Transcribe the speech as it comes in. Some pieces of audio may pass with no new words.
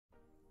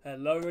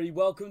Hello everybody,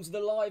 welcome to the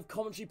live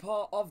commentary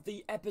part of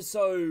the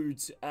episode,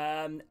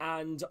 and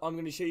I'm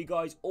going to show you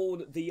guys all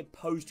the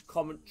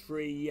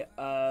post-commentary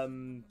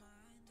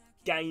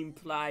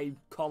gameplay,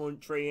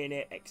 commentary in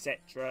it,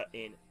 etc.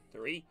 in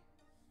 3,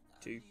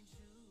 2,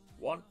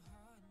 1.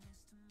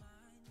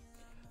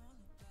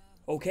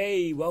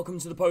 Okay, welcome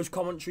to the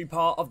post-commentary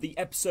part of the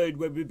episode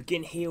where we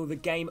begin here with a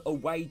game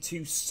away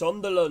to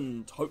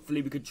Sunderland.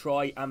 Hopefully we could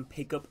try and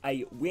pick up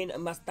a win.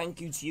 And massive thank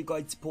you to you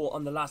guys' support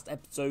on the last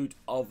episode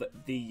of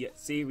the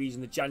series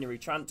in the January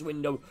transfer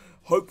window.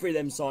 Hopefully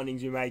them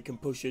signings we make can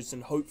push us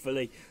and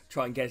hopefully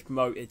try and get us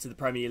promoted to the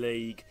Premier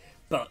League.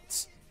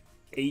 But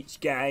each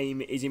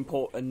game is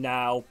important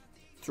now.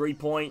 3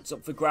 points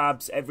up for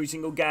grabs every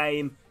single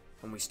game.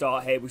 And we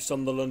start here with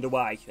Sunderland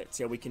away. Let's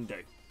see how we can do.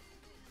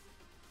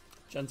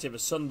 Chance of a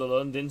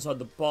Sunderland inside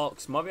the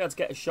box. Might be able to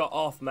get a shot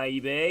off,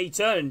 maybe.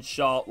 Turn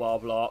shot while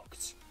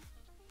blocked.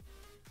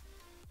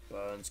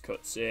 Burns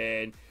cuts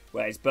in.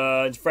 Where's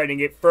Burns?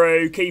 Threading it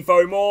through.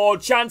 Kifo Moore.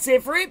 Chance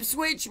here for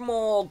Ipswich.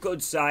 Moore.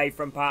 Good save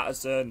from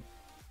Patterson.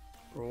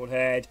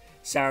 Broadhead.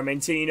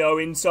 Saramentino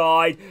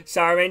inside.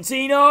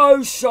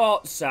 Saramentino.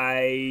 Shot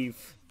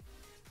save.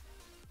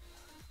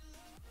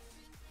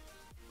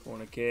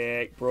 Corner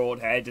kick,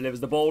 Broadhead delivers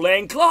the ball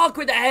in. Clark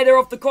with the header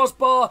off the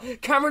crossbar.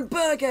 Cameron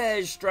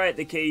Burgess straight at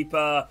the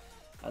keeper.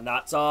 And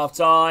that's half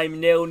time,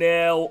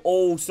 0-0.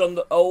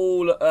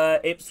 All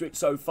Ipswich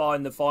so far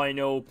in the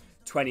final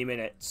 20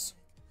 minutes.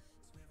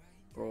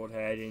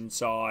 Broadhead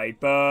inside.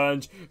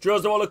 Burns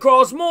drills the ball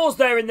across. Moore's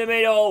there in the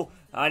middle.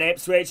 And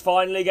Ipswich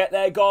finally get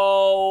their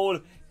goal.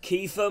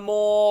 Kiefer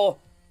Moore.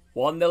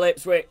 1-0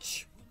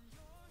 Ipswich.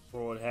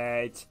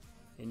 Broadhead.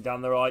 In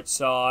down the right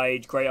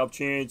side, great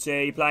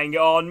opportunity, playing it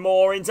on,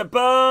 Moore into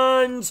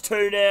Burns,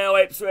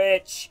 2-0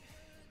 Ipswich.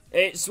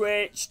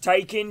 Ipswich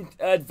taking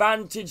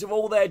advantage of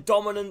all their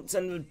dominance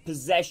and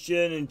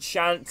possession and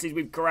chances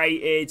we've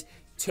created,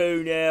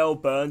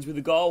 2-0, Burns with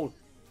the goal.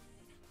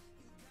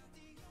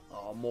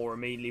 Oh, Moore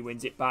immediately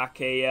wins it back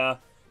here,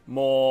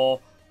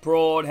 Moore,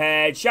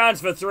 Broadhead, chance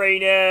for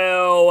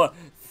 3-0,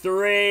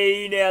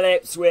 3-0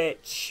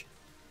 Ipswich.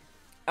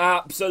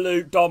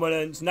 Absolute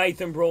dominance,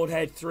 Nathan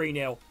Broadhead,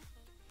 3-0.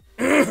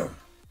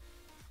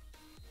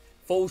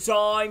 Full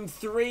time,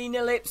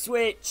 3-0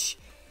 Ipswich.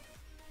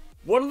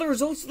 One of the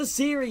results of the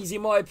series,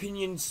 in my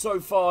opinion, so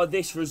far,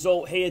 this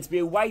result here, to be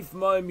away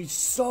from home, is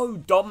so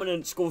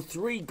dominant, score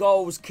 3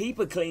 goals, keep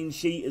a clean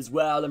sheet as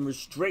well, and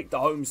restrict the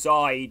home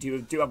side,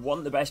 who do have one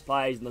of the best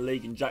players in the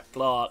league, and Jack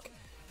Clark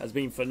has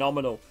been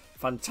phenomenal.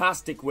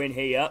 Fantastic win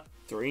here,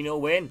 3-0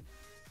 win.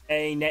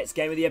 Next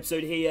game of the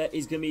episode here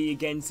is going to be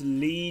against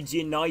Leeds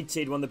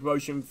United, one of the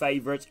promotion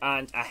favourites,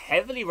 and a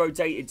heavily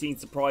rotated team,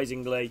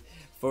 surprisingly,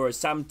 for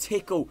Sam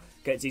Tickle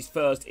gets his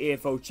first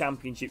EFL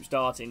Championship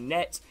start in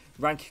net.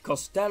 Ranky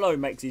Costello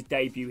makes his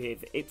debut here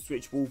for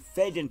Ipswich. Wolf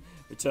Fedden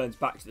returns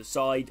back to the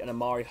side, and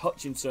Amari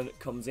Hutchinson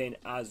comes in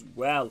as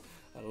well.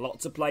 A lot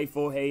to play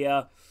for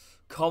here.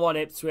 Come on,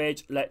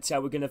 Ipswich. Let's see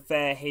how we're going to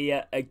fare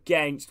here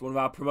against one of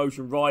our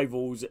promotion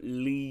rivals,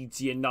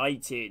 Leeds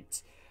United.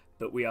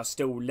 But we are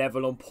still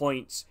level on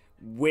points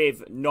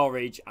with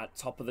Norwich at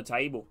top of the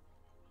table.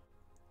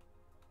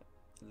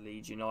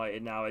 Leeds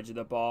United now edge of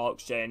the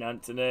box. Jane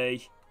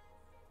Anthony.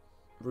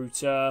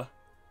 Ruter.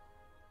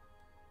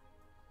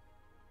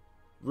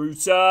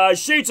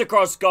 Shoots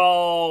across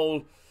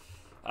goal.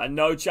 And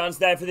no chance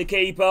there for the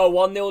keeper.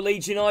 1-0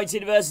 Leeds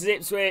United versus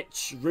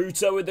Ipswich.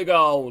 Ruter with the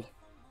goal.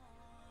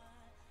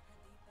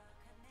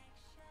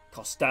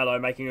 Costello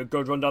making a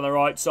good run down the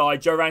right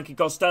side. Joe Rankin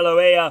Costello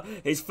here.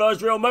 His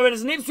first real moment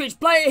as an Ipswich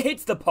player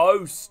hits the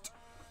post.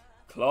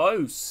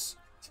 Close.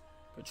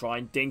 But try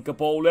and dink a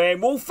ball in.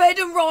 Wolf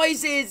Fedden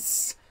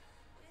rises.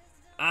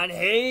 And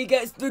he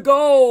gets the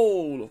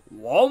goal.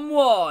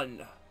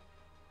 1-1.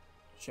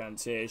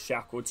 Chance here.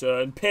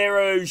 Shackleton.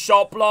 Piru.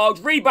 Shot blocked.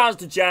 Rebounds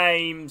to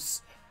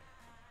James.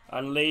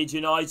 And Leeds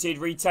United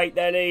retake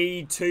their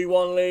lead.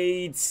 2-1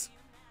 Leeds.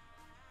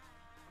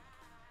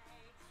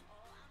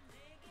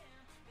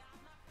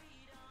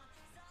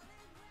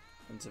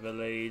 Into the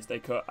Leeds, they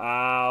cut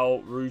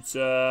out,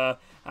 Ruter,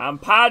 and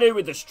Padu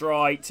with the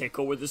strike,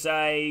 Tickle with the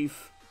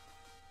save.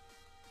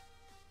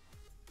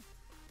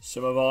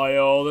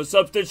 Summerville, the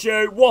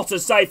substitute, what a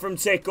save from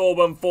Tickle,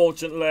 but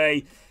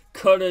unfortunately,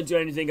 couldn't do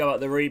anything about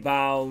the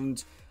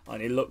rebound,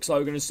 and it looks like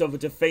we're going to suffer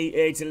defeat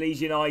here to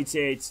Leeds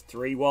United,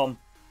 3-1.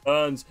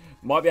 Burns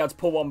might be able to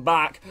pull one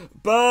back,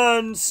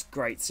 Burns,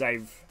 great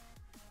save.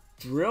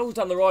 Drills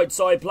down the right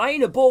side,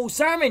 playing a ball,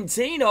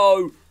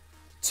 Saramentino.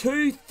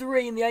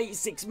 2-3 in the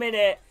 86th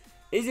minute.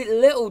 Is it a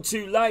little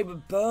too late?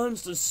 But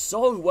Burns does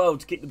so well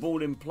to keep the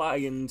ball in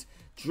play and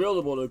drill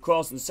the ball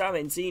across. And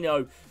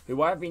Saramentino,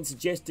 who I've been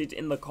suggested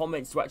in the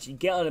comments to actually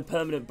get on a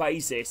permanent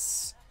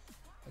basis.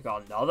 I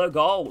got another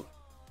goal.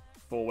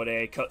 Forward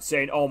here, cuts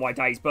in. Oh my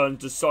days, Burns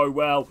does so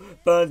well.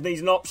 Burns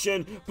needs an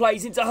option.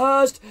 Plays into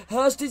Hurst.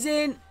 Hurst is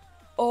in.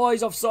 Oh,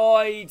 he's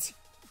offside.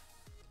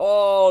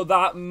 Oh,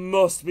 that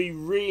must be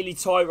really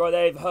tight right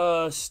there with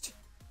Hurst.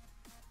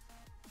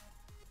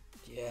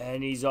 Yeah,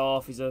 and he's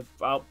off. He's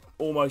about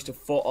almost a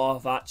foot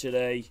off,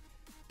 actually.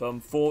 But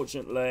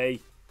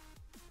unfortunately,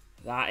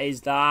 that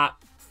is that.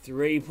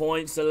 3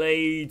 points to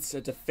Leeds,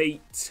 a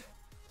defeat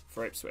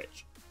for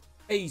Ipswich.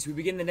 As we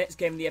begin the next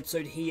game of the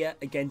episode here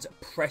against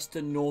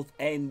Preston North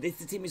End. This is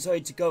the team we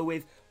decided to go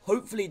with.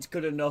 Hopefully it's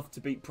good enough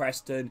to beat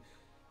Preston.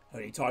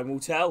 Only time will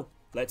tell.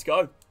 Let's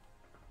go.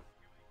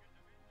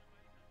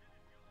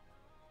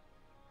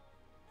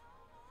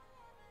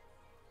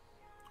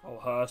 Oh,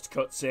 Hurst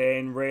cuts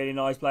in. Really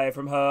nice player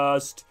from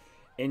Hurst.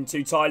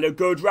 Into Tyler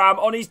Goodram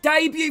on his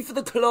debut for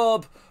the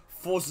club.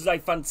 Forces a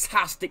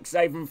fantastic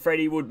save from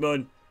Freddie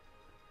Woodman.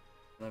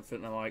 I don't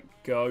think they might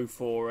go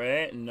for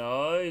it.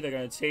 No, they're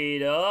going to tee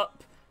it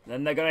up.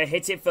 Then they're going to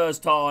hit it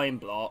first time.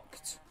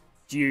 Blocked.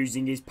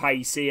 Using his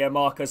pace here.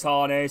 Marcus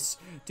Harness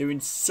doing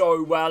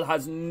so well.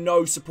 Has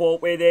no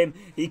support with him.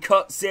 He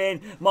cuts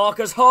in.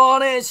 Marcus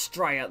Harness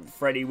straight at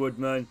Freddie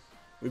Woodman.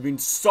 We've been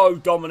so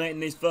dominant in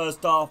this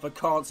first half. I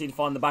can't seem to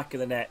find the back of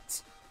the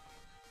net.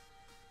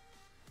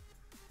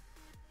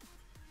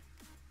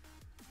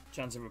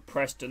 Chance of a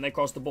Preston. They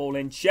cross the ball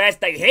in chest.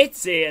 They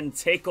hit it and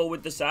Tickle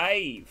with the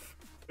save.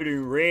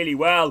 Doing really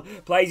well.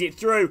 Plays it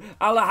through.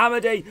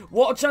 Al-Hamadi.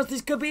 What a chance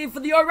this could be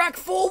for the Iraq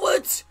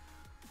forward.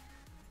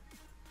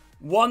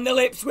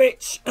 1-0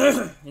 Ipswich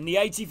in the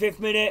 85th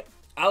minute.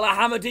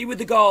 Al-Hamadi with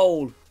the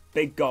goal.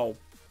 Big goal.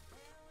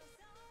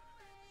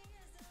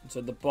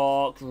 Into the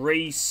box.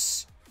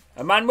 Reese.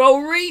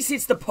 Emmanuel Reese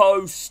hits the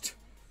post.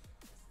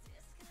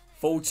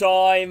 Full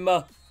time.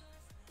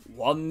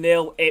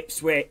 1-0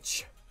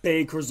 Ipswich.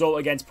 Big result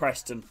against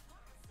Preston.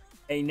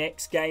 A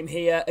next game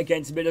here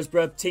against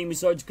Middlesbrough. Team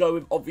decided to go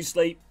with,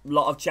 obviously, a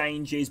lot of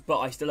changes, but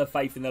I still have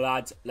faith in the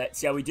lads. Let's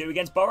see how we do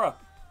against Borough.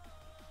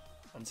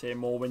 And here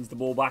Moore wins the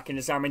ball back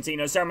into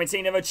Sammartino.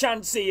 Sammartino have a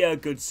chance here.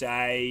 Good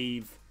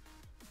save.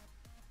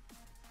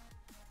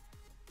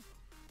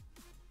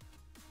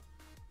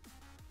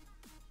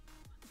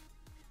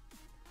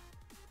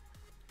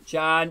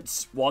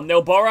 Chance.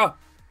 1-0 Borough.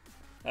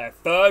 Their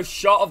first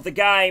shot of the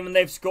game and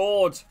they've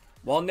scored.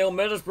 1-0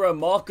 Middlesbrough.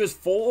 Marcus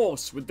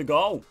Force with the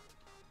goal.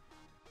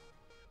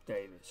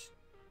 Davis.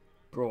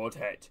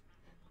 Broadhead.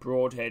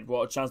 Broadhead.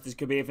 What a chance this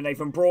could be for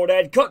Nathan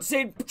Broadhead. Cuts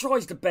in.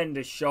 Tries to bend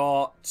a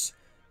shot.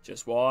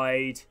 Just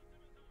wide.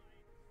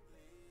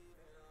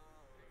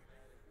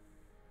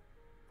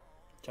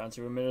 Chance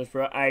for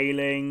Middlesbrough.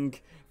 Ailing.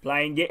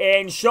 Playing it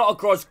in. Shot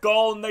across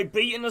goal. And they've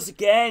beaten us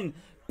again.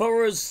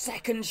 Borough's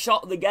second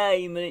shot of the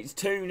game. And it's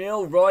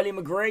 2-0. Riley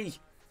McGree.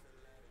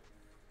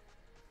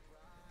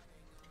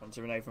 Chance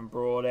for Nathan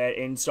Broadhead.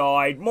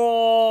 Inside.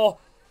 Moore.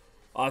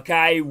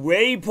 Okay,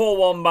 we pull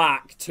one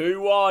back.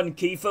 2-1,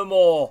 Kiefer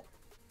Moore.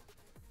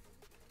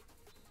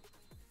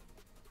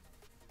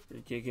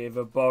 Free kick here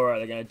for Borough.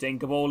 They're going to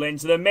dink a ball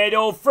into the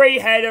middle. Free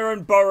header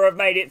and Borough have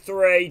made it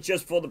 3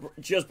 just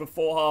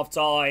before half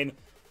time.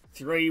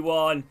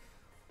 3-1.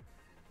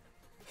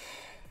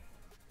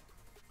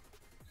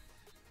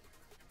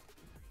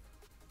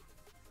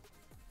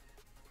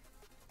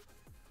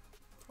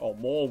 Oh,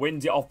 Moore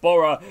wins it off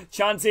Borough.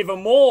 Chance here for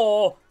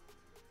Moore.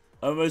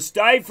 A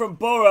mistake from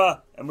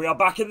Borough. And we are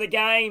back in the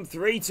game.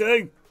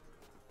 3-2.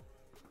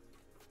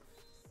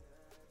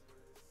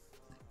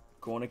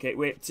 Corner kick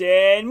whipped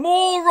in.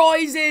 Moore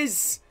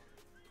rises.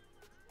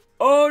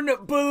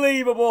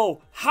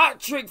 Unbelievable.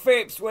 Hat-trick for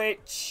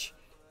Ipswich.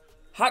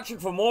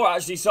 Hat-trick for Moore,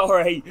 actually,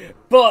 sorry.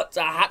 But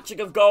a hat-trick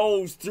of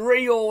goals.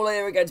 3-all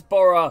here against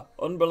Borough.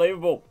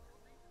 Unbelievable.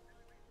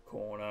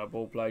 Corner,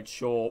 ball played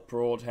short,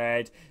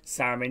 Broadhead,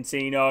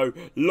 Sammartino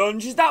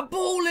lunges that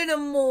ball in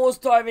and Moore's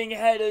diving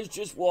headers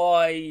just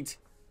wide.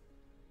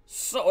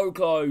 So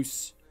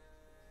close.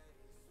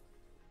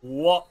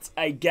 What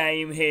a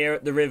game here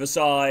at the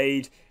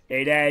Riverside.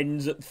 It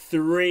ends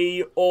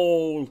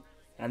 3-all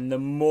and the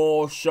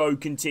Moore show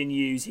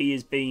continues. He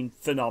has been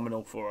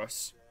phenomenal for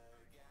us.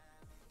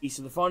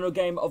 So the final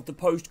game of the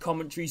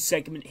post-commentary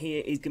segment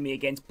here is going to be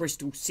against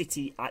Bristol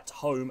City at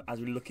home as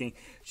we're looking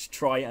to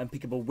try and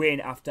pick up a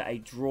win after a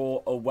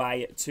draw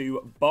away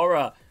to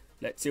Borough.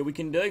 Let's see what we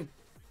can do.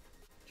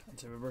 Trying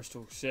to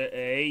Bristol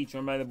City,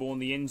 trying to make the ball on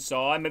the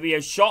inside. Maybe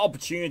a shot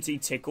opportunity.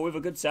 Tickle with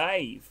a good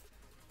save.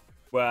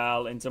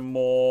 Well, into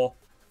Moore.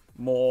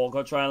 Moore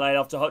got to try and lay it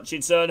off to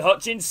Hutchinson.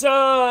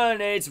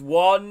 Hutchinson! It's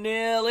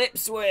 1-0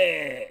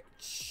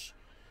 Ipswich.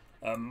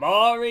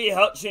 Amari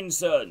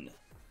Hutchinson.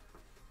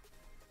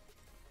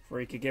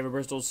 Free kick over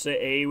Bristol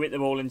City with the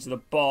ball into the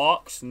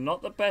box.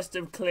 Not the best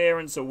of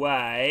clearance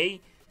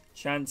away.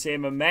 Chance here,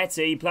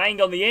 Mehmeti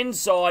playing on the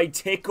inside.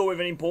 Tickle with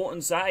an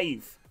important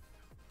save.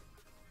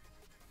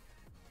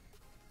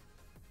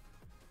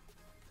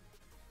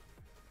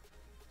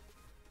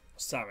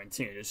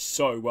 Sammartino does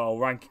so well.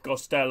 Ranky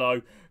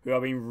Costello, who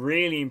I've been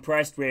really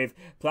impressed with.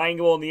 Playing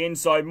the ball on the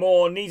inside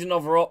more. Needs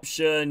another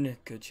option.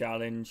 Good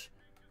challenge.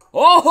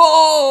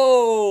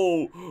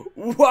 Oh!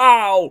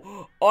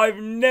 Wow! I've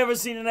never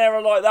seen an error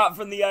like that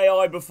from the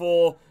AI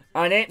before.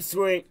 And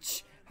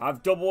Ipswich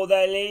have doubled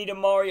their lead.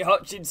 Amari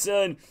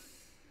Hutchinson.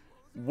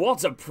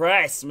 What a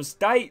press.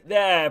 Mistake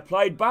there.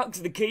 Played back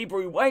to the keeper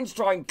who went to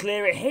try and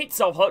clear it. Hits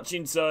off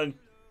Hutchinson.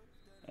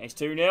 It's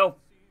 2-0.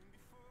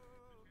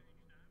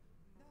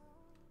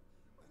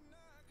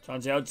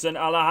 Chancey Hudson,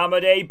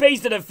 Alhamadi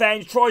beats the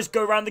defence, tries to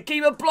go around the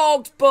keeper,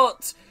 blocked,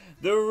 but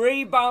the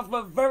rebound from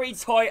a very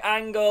tight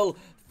angle.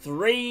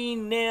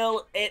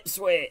 3-0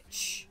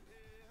 Ipswich.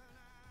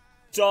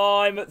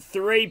 Time,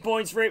 3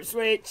 points for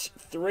Ipswich,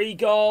 3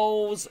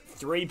 goals,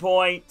 3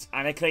 points,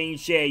 and a clean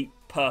sheet.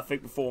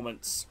 Perfect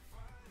performance.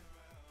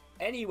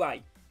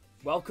 Anyway,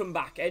 welcome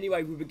back.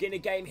 Anyway, we begin a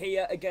game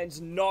here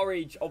against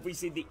Norwich.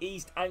 Obviously, the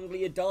East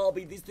Anglia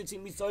derby. This is the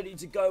team we decided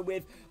to go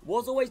with.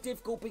 Was always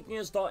difficult picking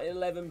a starting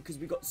 11 because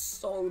we got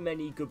so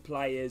many good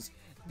players.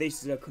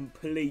 This is a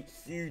complete,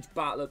 huge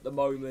battle at the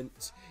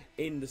moment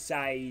in the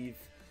save.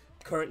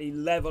 Currently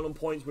level on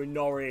points with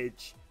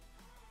Norwich.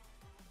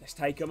 Let's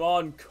take them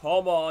on.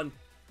 Come on.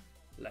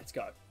 Let's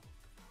go.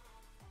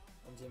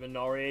 Onto the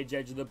Norwich,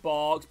 edge of the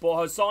box.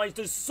 But her signs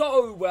does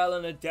so well,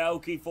 and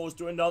Adelke forced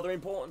to another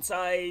important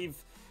save.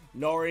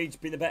 Norwich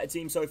been the better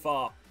team so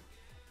far.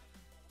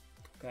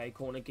 Okay,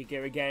 corner kick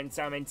here again.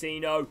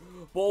 Samantino.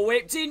 Ball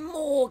whipped in.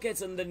 Moore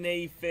gets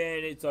underneath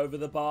it. It's over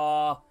the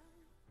bar.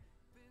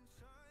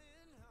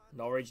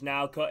 Norwich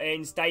now cut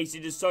in. Stacey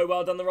does so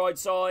well down the right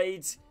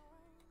side.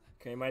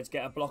 Okay, managed to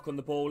get a block on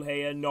the ball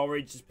here.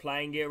 Norwich just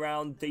playing it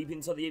around deep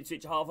inside the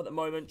Ipswich half at the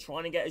moment.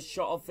 Trying to get a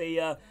shot off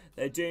here.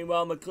 They're doing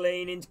well.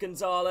 McLean into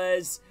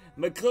Gonzalez.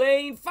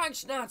 McLean.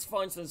 Factionat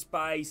finds some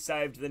space.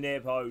 Saved the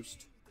near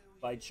post.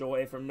 Played short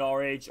here from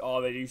Norwich. Oh,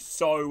 they do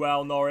so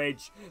well,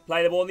 Norwich.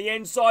 Play the ball on the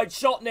inside.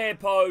 Shot near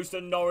post.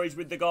 And Norwich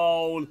with the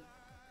goal.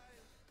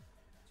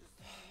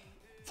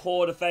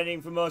 Poor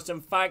defending from us.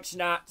 And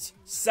Factionat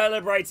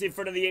celebrated in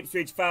front of the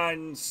Ipswich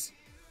fans.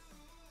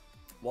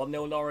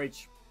 1-0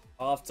 Norwich.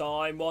 Half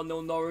time,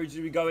 1-0 Norwich as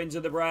we go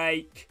into the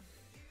break.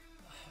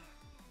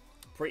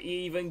 Pretty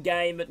even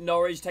game, but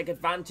Norwich take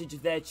advantage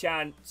of their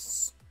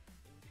chance.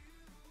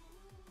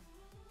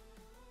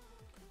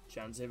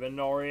 Chance over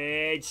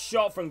Norwich.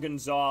 Shot from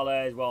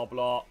Gonzalez, well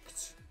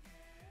blocked.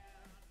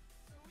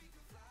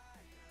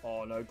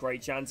 Oh no,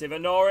 great chance over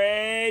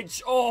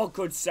Norwich. Oh,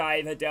 good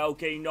save,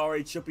 Adelke.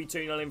 Norwich should be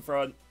 2-0 in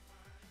front.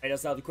 Made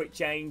us have a quick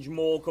change.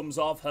 Moore comes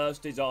off,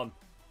 Hurst is on.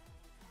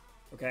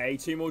 Okay,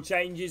 2 more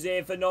changes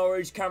here for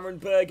Norwich. Cameron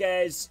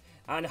Burgess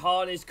and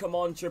Harness come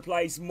on to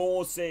replace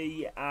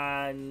Morsey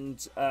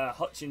and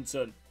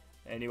Hutchinson.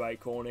 Anyway,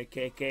 corner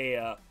kick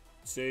here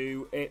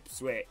to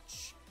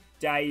Ipswich.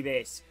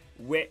 Davis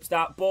whips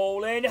that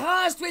ball in.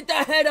 Hurst with the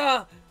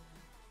header.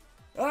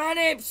 And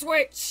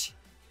Ipswich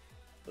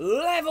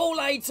level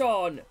late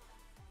on.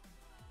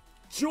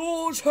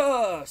 George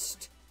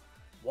Hurst.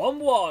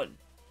 1-1.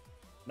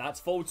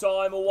 That's full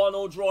time. A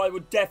 1-1 draw. I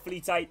would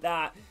definitely take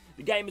that.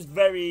 The game was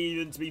very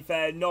even, to be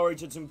fair.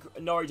 Norwich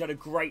had a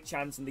great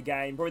chance in the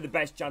game. Probably the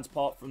best chance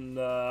apart from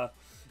the,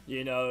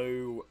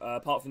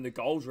 apart from the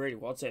goals, really.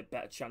 What's it?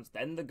 Better chance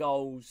than the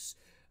goals.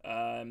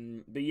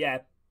 But yeah,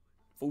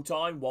 full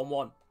time,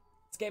 1-1.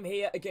 This game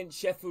here against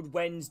Sheffield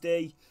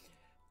Wednesday.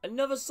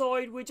 Another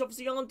side which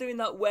obviously aren't doing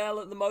that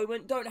well at the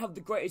moment. Don't have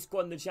the greatest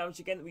squad in the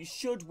Championship again that we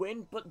should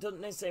win, but doesn't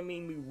necessarily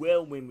mean we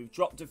will win. We've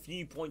dropped a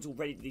few points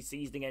already this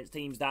season against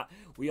teams that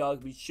we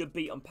should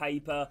beat on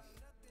paper.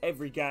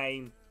 Every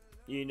game,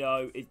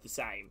 is the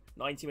same.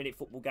 90-minute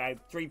football game,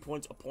 3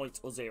 points, a point,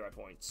 or 0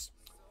 points.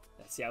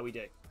 Let's see how we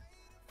do.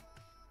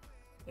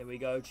 There we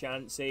go,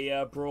 chance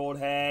here,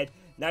 Broadhead.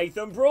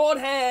 Nathan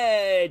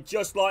Broadhead!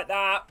 Just like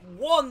that,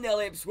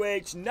 1-0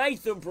 Ipswich.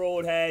 Nathan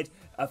Broadhead,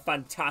 a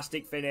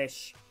fantastic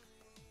finish.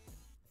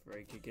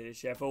 Free kick at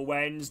Sheffield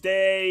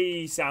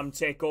Wednesday. Sam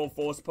Tickle,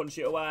 forced to punch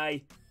it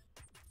away.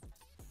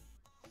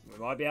 We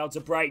might be able to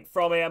break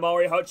from here.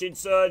 Amari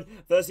Hutchinson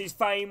versus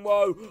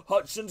Famewo.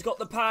 Hutchinson's got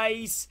the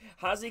pace.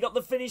 Has he got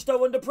the finish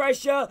though under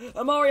pressure?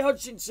 Amari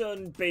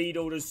Hutchinson.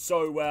 Beadle does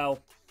so well.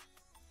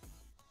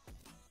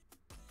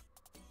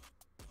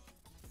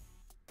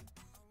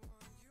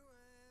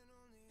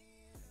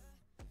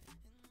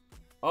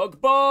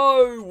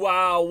 Ugbo.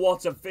 Wow,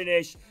 what a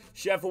finish.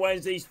 Sheffield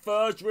Wednesday's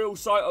first real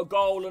sight of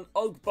goal, and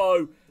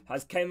Ugbo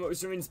has came up with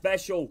something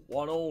special.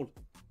 1-1.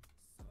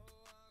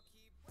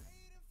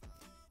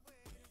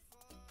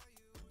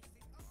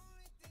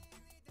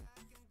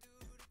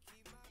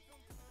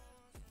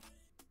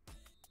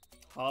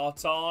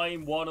 Half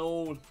time,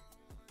 1-1.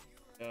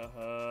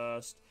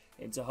 Hurst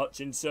into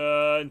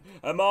Hutchinson.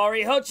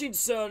 Amari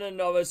Hutchinson,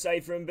 another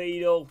save from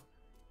Beadle.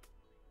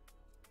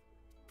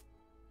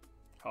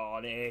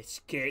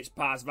 Harness kicks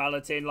past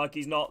Valentin like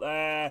he's not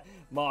there.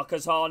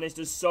 Marcus Harness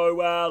does so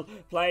well.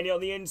 Playing it on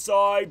the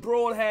inside.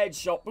 Broadhead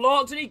shot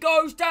blocked and he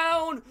goes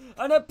down.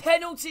 And a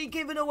penalty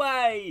given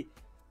away.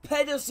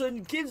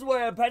 Pedersen gives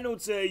away a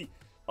penalty.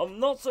 I'm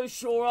not so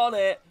sure on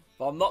it,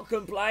 but I'm not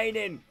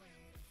complaining.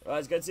 Right,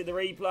 let's go to the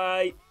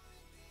replay.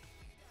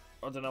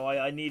 I don't know,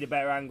 I need a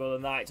better angle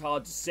than that. It's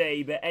hard to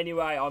see, but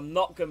anyway, I'm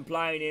not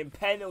complaining.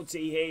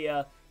 Penalty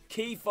here.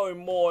 Kifo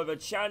Moore with a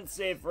chance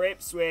here for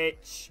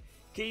Ipswich.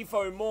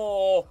 Kifo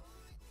Moore.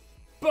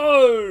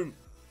 Boom!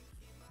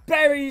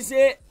 Buries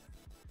it.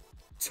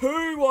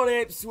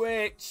 2-1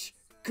 Ipswich.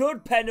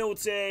 Good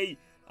penalty.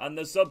 And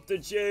the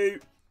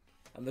substitute.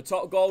 And the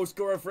top goal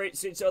scorer for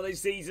Ipswich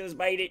this season has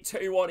made it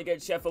 2-1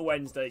 against Sheffield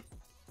Wednesday.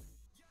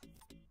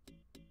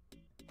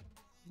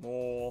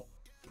 More.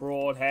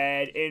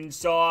 Broadhead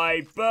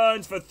inside.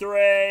 Burns for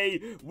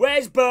 3.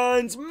 Where's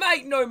Burns?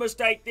 Make no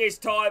mistake this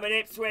time, and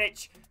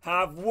Ipswich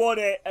have won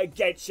it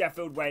against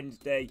Sheffield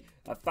Wednesday.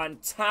 A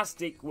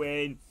fantastic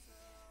win.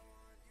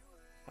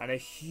 And a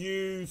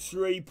huge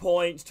 3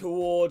 points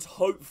towards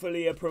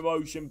hopefully a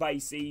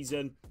promotion-based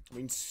season. I've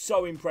been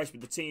so impressed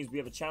with the teams. We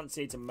have a chance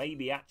here to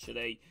maybe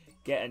actually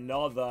get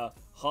another.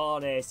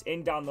 Harness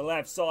in down the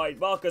left side.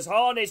 Marcus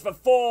Harness for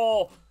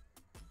 4.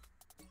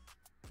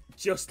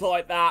 Just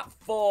like that.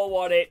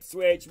 4-1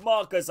 Ipswich.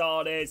 Marcus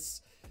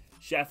Harness.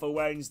 Sheffield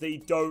Wednesday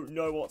don't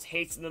know what's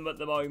hitting them at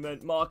the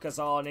moment. Marcus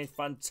Harness.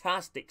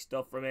 Fantastic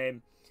stuff from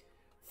him.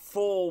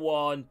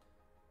 4-1.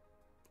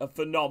 A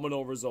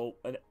phenomenal result.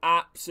 An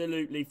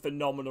absolutely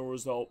phenomenal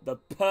result. The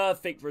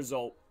perfect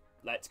result.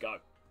 Let's go.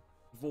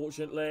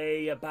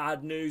 Unfortunately,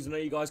 bad news. I know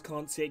you guys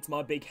can't see it.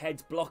 My big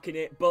head's blocking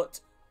it.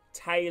 But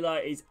Taylor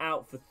is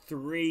out for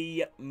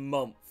 3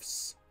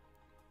 months.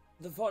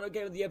 The final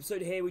game of the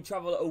episode here, we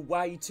travel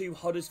away to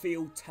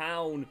Huddersfield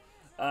Town.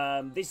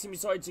 This team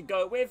decided to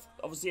go with,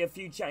 obviously, a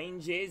few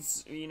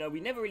changes. You know, we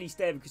never really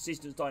stay with a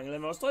consistent starting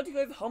 11. I started to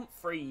go with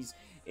Humphreys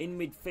in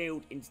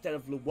midfield instead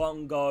of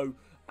Luongo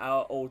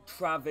or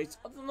Travis.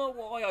 I don't know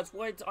why. I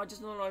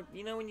just don't know.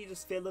 You know, when you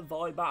just feel the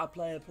vibe out of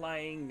player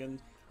playing,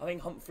 and I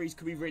think Humphreys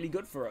could be really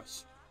good for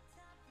us.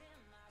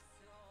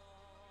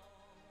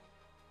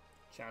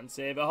 Chance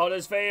here for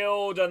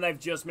Huddersfield, and they've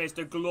just missed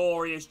a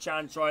glorious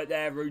chance right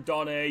there.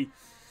 Rudoni,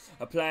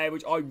 a player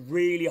which I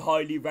really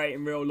highly rate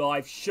in real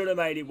life. Should have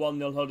made it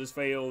 1-0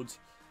 Huddersfield.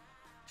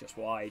 Just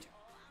wide.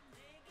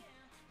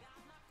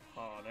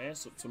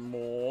 Harness up to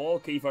Moore.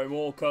 Kifo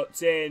Moore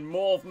cuts in.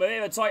 Moore from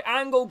here. A tight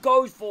angle.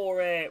 Goes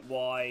for it.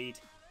 Wide.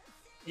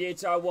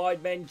 Yita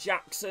wide men.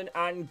 Jackson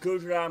and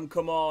Goodram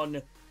come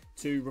on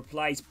to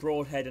replace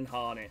Broadhead and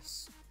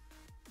Harness.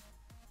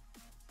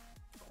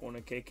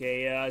 Corner kick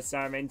here.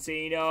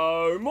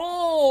 Sarmentino.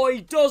 Moore.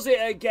 He does it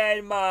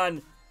again,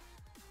 man.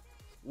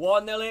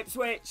 1-0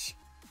 Ipswich.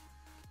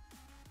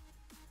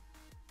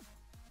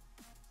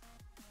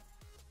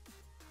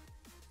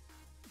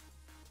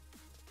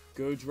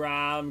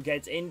 Goodram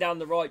gets in down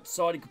the right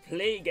side. He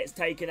completely gets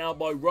taken out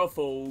by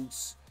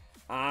Ruffles.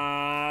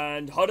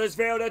 And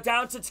Huddersfield are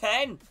down to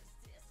 10.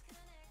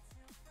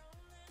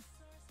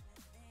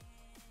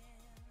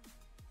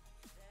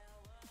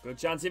 Good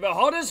chance here for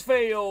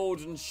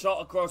Huddersfield. And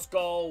shot across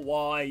goal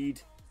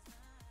wide.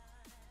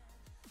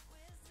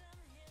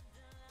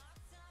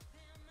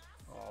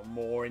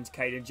 More into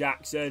Caden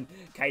Jackson.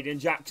 Caden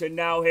Jackson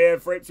now here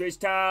for Ipswich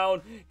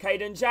Town.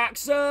 Caden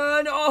Jackson.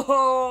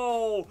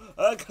 Oh,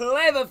 a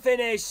clever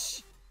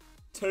finish.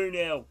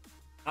 2-0.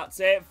 That's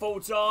it.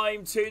 Full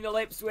time.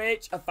 2-0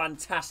 Ipswich. A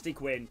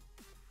fantastic win.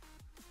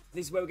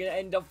 This is where we're going to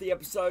end off the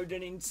episode.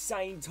 An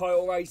insane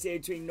title race here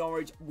between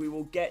Norwich. We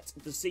will get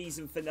the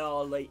season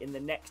finale in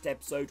the next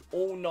episode.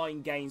 All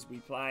 9 games we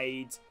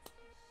played.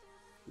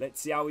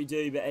 Let's see how we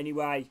do. But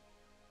anyway,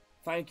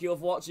 thank you all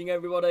for watching,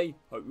 everybody.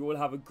 Hope you all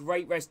have a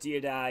great rest of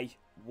your day.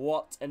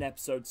 What an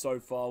episode so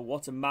far.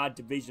 What a mad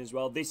division as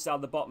well. This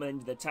side, the bottom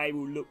end of the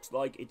table, looks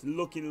like it's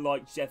looking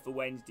like Sheffield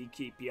Wednesday,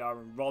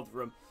 QPR and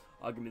Rotherham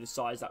are going to be the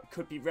sides that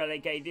could be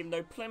relegated, even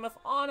though Plymouth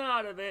aren't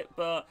out of it,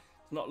 but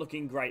it's not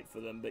looking great for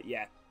them. But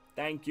yeah,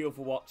 thank you all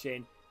for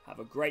watching. Have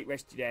a great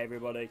rest of your day,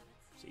 everybody.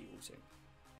 See you all soon.